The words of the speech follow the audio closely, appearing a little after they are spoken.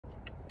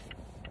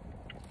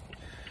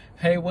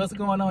Hey, what's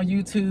going on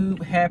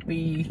YouTube?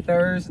 Happy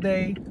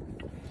Thursday.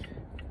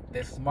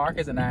 This is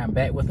Marcus and I am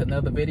back with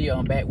another video.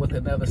 I'm back with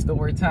another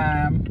story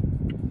time.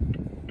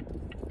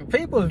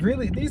 These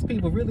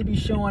people really be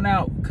showing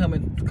out,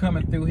 coming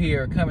through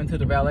here, coming to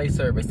the valet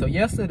service. So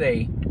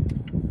yesterday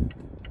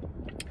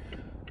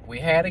we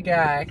had a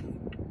guy,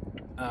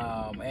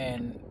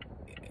 and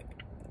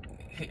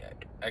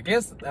I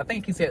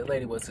think he said the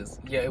lady was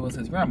it was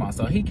his grandma.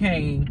 So he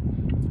came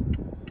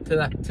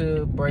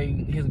to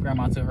bring his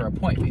grandma to her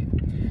appointment.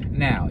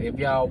 Now, if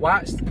y'all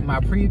watched my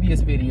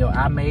previous video,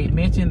 I made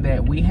mention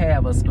that we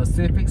have a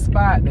specific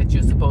spot that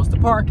you're supposed to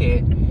park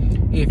at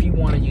if you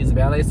want to use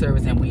valet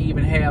service, and we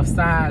even have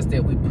signs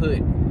that we put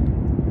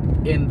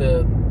in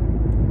the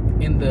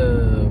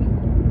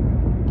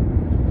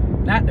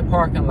not the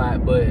parking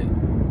lot, but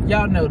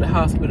y'all know the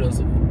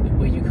hospitals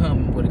where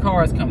the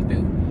cars come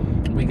through.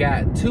 We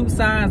got two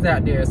signs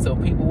out there so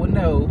people will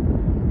know.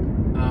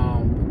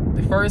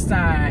 The first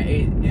sign,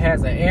 it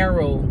has an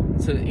arrow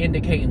to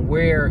indicating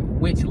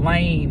which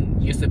lane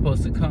you're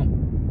supposed to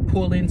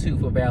pull into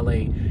for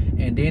valet,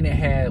 and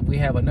then we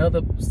have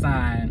another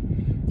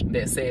sign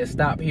that says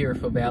stop here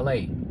for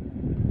valet.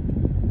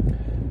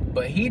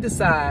 But he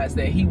decides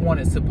that he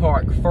wanted to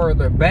park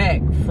further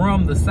back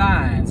from the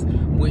signs,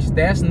 which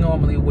that's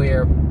normally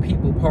where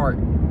people park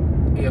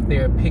if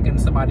they're picking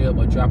somebody up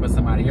or dropping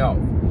somebody off.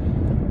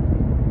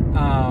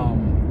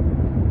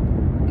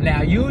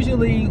 Now,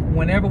 usually,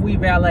 whenever we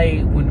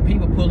valet, when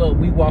people pull up,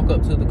 we walk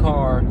up to the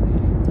car,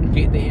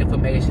 get the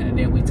information, and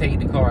then we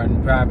take the car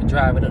and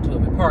drive it up to it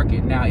and park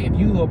it. Now, if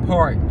you are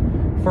parked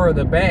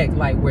further back,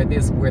 like where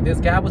this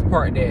guy was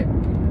parked at,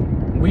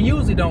 we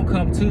usually don't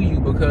come to you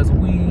because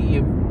we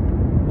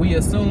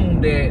assume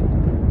that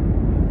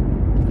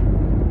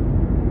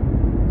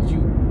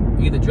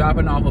you either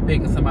dropping off or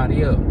picking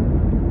somebody up.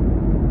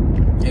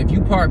 If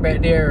you park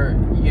back there,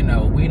 you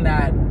know, we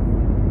not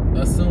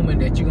assuming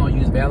that you're gonna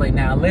use valet.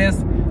 Now,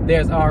 unless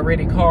there's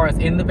already cars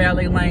in the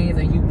valet lanes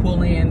and you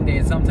pull in,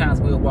 then sometimes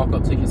we'll walk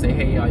up to you and say,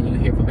 hey, are you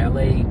here for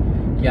valet,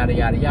 yada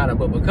yada yada.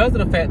 But because of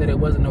the fact that there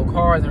wasn't no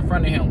cars in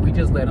front of him, we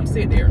just let him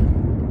sit there.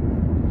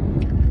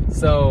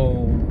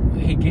 So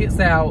he gets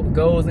out,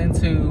 goes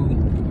into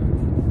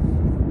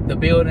the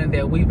building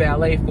that we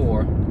valet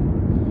for,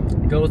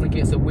 goes and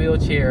gets a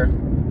wheelchair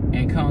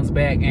and comes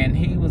back, and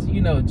he was,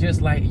 you know,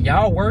 just like,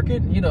 y'all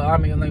working, you know, I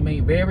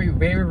mean very,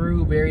 very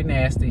rude, very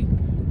nasty.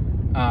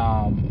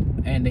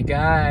 And the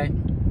guy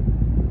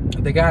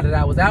that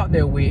I was out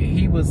there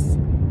with,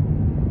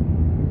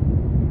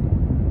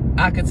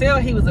 I could tell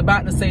he was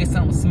about to say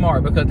something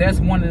smart, because that's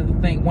one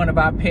of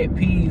our pet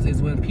peeves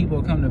is when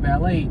people come to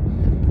valet,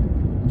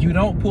 you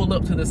don't pull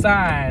up to the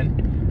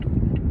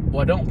sign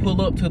or don't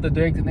pull up to the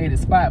designated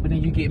spot, but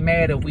then you get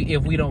mad if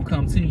we don't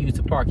come to you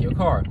to park your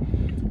car.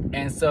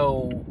 And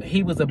so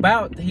he was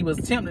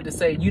tempted to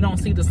say, you don't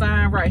see the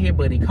sign right here,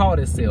 but he caught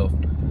himself.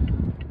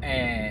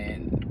 And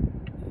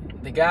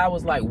the guy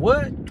was like,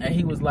 what? And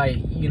he was like,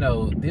 you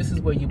know, this is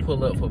where you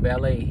pull up for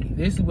valet.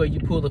 This is where you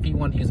pull if you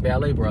want to use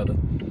valet, brother.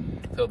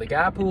 So the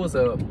guy pulls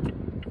up.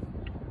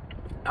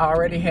 I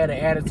already had an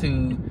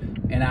attitude,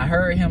 and I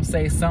heard him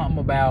say something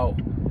about,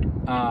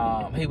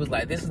 he was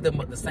like, this is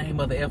the same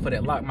mother effer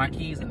that locked my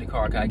keys in the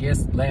car. 'Cause I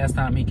guess last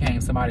time he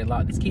came, somebody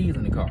locked his keys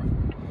in the car.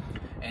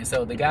 And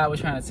so the guy was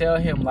trying to tell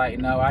him, like,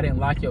 no, I didn't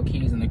lock your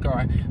keys in the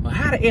car. Well,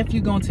 how the F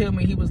you gonna tell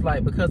me? He was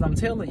like, because I'm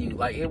telling you,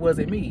 like, it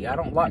wasn't me. I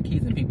don't lock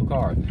keys in people's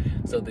cars.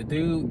 So the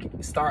dude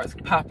starts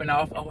popping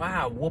off, oh,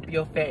 I'll whoop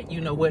your fat,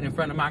 you know what, in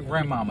front of my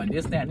grandmama, and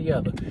this, that, and the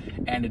other.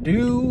 And the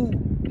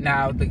dude,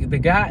 now, the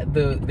guy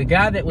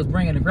that was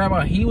bringing the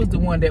grandma, he was the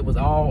one that was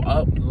all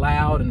up,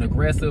 loud, and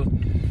aggressive.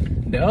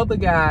 The other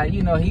guy,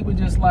 you know, he was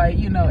just like,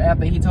 you know,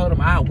 after he told him,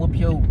 I'll whoop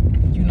your,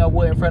 you know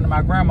what, in front of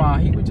my grandma,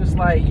 he was just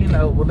like, you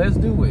know, well, let's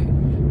do it.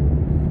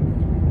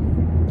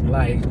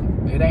 Like,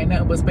 it ain't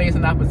nothing but space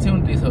and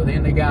opportunity. So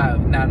then the guy,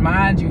 now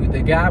mind you, the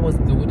guy that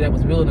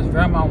was wheeling his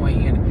grandma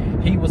in,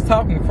 he was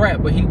talking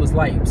crap, but he was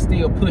like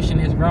still pushing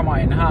his grandma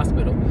in the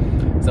hospital.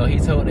 So he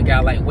told the guy,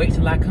 like, wait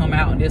till I come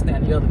out and this,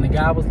 that, and the other. And the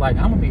guy was like,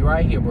 I'm gonna be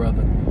right here,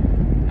 brother.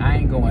 I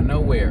ain't going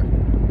nowhere.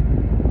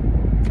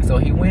 So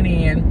he went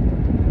in.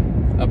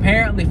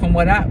 Apparently, from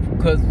what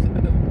because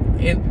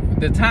in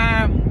the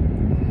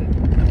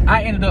time,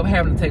 I ended up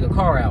having to take a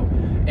car out.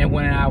 And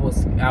when I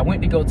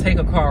went to go take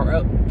a car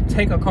up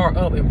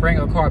and bring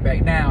a car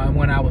back down. And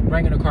when I was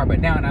bringing the car back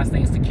down, I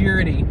seen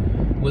security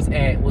was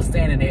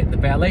standing at the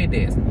valet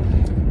desk.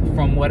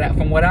 From what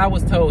I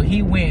was told,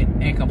 he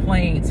went and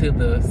complained to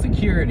the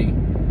security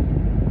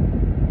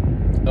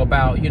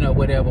about, you know,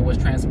 whatever was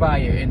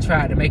transpired, and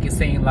tried to make it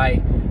seem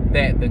like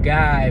that the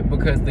guy,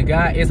 because the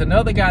guy is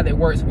another guy that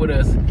works with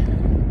us.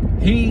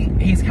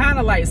 He's kind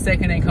of like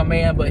second in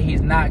command, but he's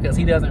not, because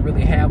he doesn't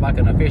really have like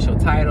an official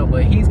title,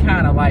 but he's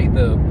kind of like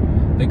the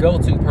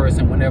go-to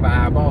person whenever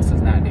our boss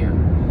is not there.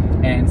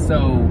 And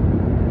so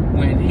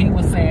when he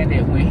was saying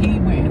that, when he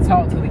went and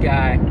talked to the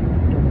guy,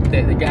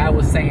 that the guy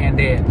was saying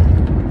that,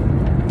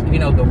 you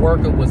know, the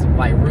worker was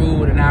like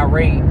rude and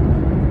irate,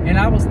 And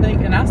I was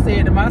thinking, I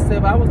said to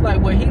myself, I was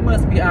like, well, he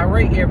must be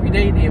irate every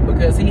day then,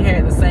 because he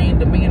had the same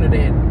demeanor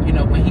that, you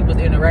know, when he was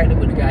interacting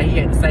with the guy, he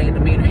had the same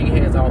demeanor he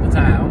has all the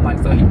time. I'm like,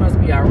 so he must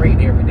be irate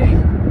every day.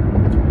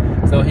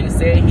 So he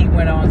said he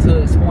went on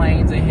to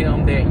explain to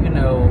him that, you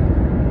know,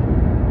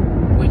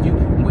 when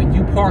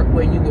you park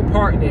where you were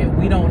parked, that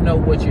we don't know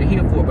what you're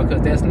here for,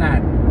 because that's not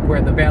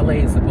where the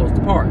valet is supposed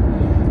to park.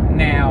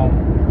 Now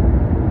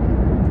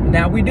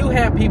we do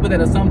have people that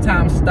are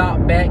sometimes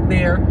stop back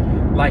there.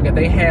 Like if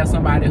they have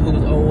somebody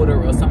who's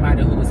older or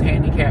somebody who is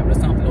handicapped or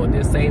something, or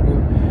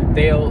disabled,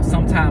 they'll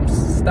sometimes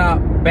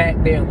stop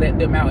back there, let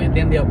them out, and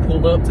then they'll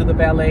pull up to the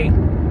valet.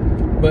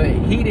 But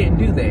he didn't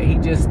do that. He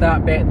just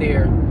stopped back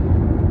there.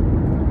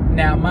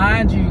 Now,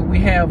 mind you, we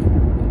have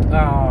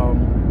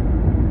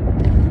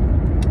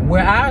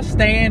where our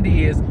stand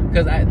is,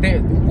 because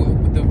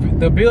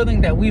the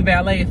building that we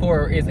valet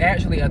for is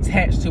actually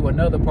attached to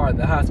another part of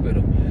the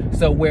hospital.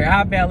 So where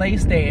our valet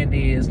stand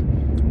is,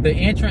 the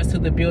entrance to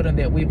the building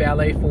that we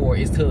valet for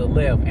is to the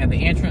left, and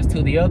the entrance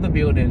to the other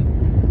building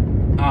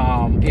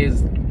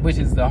which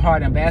is the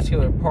heart and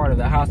vascular part of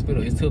the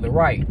hospital, is to the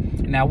right.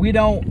 Now, we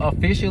don't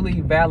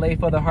officially valet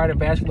for the heart and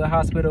vascular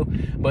hospital,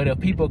 but if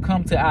people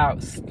come to our,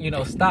 you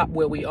know, stop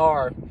where we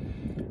are,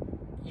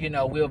 you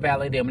know, we'll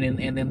valet them,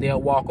 and then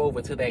they'll walk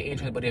over to that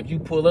entrance. But if you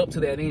pull up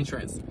to that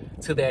entrance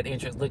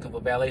looking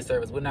for valet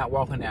service, we're not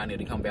walking down there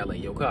to come valet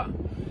your car.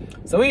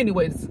 So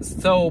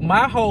anyways, so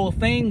my whole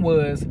thing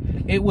was,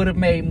 it would have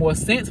made more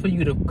sense for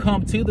you to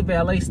come to the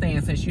valet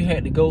stand, since you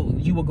had to go,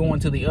 you were going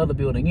to the other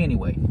building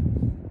anyway.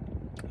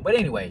 But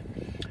anyway,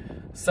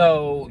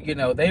 so, you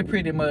know, they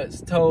pretty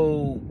much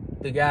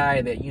told the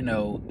guy that, you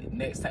know,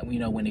 next time, you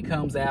know, when he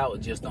comes out,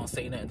 just don't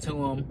say nothing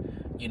to him.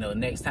 You know,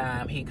 next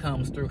time he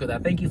comes through, because I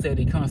think he said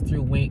he comes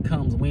through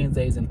comes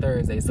Wednesdays and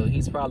Thursdays, so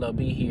he's probably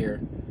be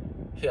here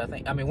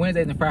I mean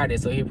Wednesdays and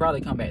Fridays, so he'll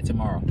probably come back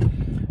tomorrow.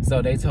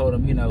 So they told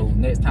him, you know,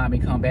 next time he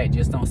come back,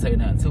 just don't say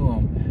nothing to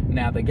him.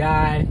 Now, the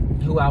guy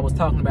who I was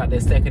talking about,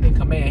 that second in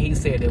command, he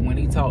said that when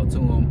he talked to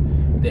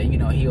him, that, you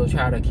know, he'll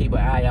try to keep an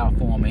eye out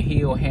for him, and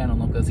he'll handle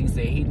him, because he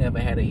said he never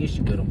had an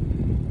issue with him.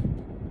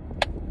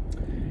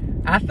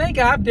 I think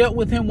I've dealt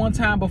with him one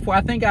time before.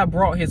 I think I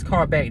brought his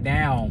car back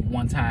down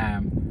one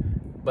time,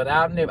 but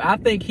I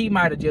think he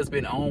might have just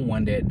been on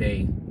one that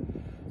day.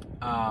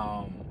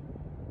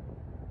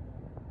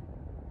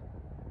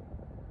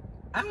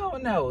 I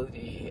don't know.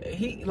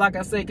 He, like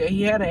I said,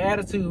 he had an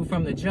attitude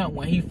from the jump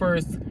when he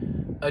first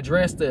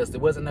addressed us.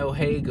 There wasn't no,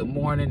 hey, good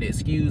morning,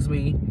 excuse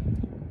me.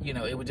 You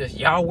know, it was just,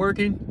 y'all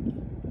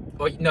working?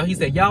 Or, you know, he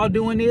said, y'all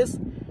doing this?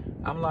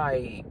 I'm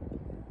like,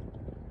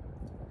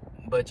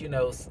 but, you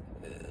know,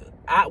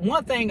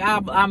 one thing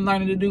I'm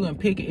learning to do and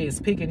pick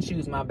and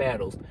choose my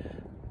battles.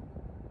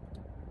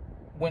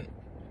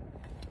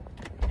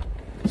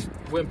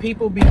 When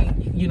people be,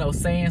 you know,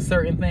 saying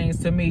certain things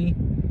to me,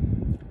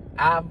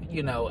 I've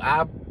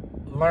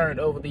learned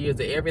over the years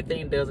that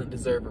everything doesn't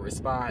deserve a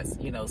response.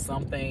 You know,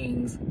 some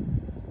things,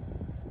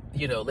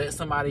 you know, let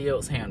somebody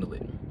else handle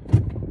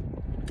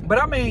it.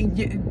 But I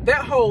mean,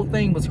 that whole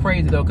thing was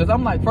crazy though, because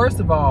I'm like, first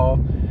of all,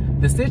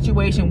 the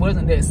situation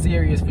wasn't that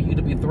serious for you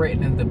to be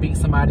threatening to beat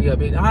somebody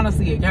up. It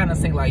honestly, it kind of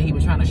seemed like he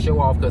was trying to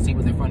show off because he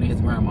was in front of his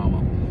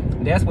grandmama.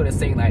 That's what it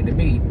seemed like to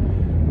me.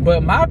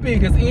 But my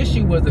biggest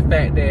issue was the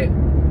fact that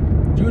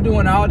you're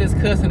doing all this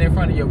cussing in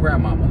front of your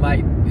grandmama.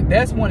 Like,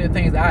 that's one of the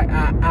things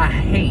I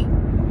hate.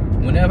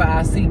 Whenever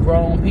I see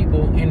grown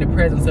people in the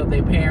presence of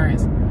their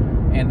parents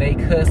and they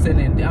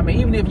cussing, and I mean,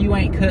 even if you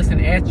ain't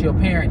cussing at your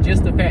parent,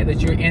 just the fact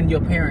that you're in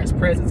your parents'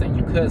 presence and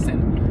you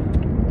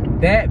cussing,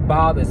 that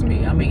bothers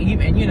me. I mean,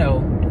 even, you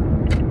know,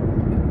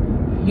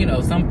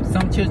 some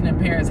children and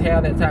parents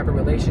have that type of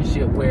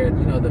relationship where,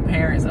 you know, the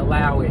parents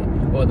allow it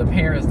or the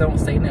parents don't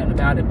say nothing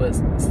about it, but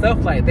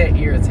stuff like that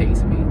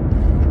irritates me.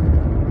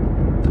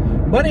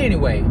 But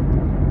anyway,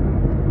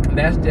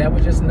 that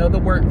was just another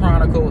work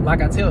chronicle.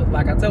 Like I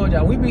told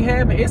y'all, we be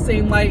having, it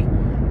seemed like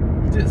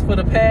just for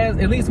the past,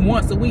 at least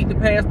once a week, the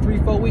past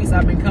 3-4 weeks,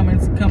 I've been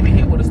coming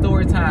here with a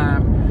story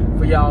time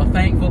for y'all.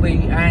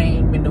 Thankfully, I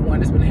ain't been the one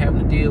that's been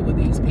having to deal with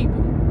these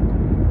people.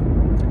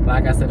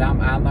 Like I said,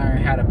 I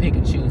learned how to pick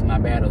and choose my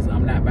battles.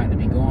 I'm not about to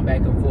be going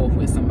back and forth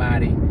with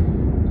somebody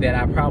that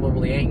I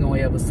probably ain't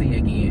gonna ever see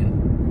again.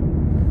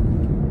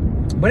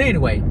 But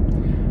anyway,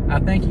 I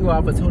thank you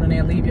all for tuning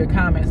in. Leave your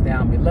comments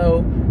down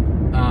below.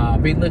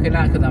 Be looking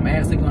out, because I'm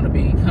actually going to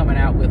be coming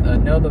out with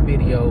another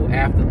video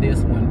after this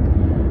one,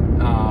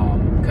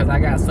 because I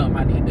got something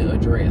I need to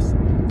address.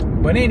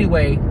 But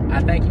anyway,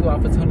 I thank you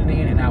all for tuning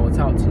in, and I will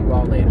talk to you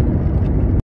all later.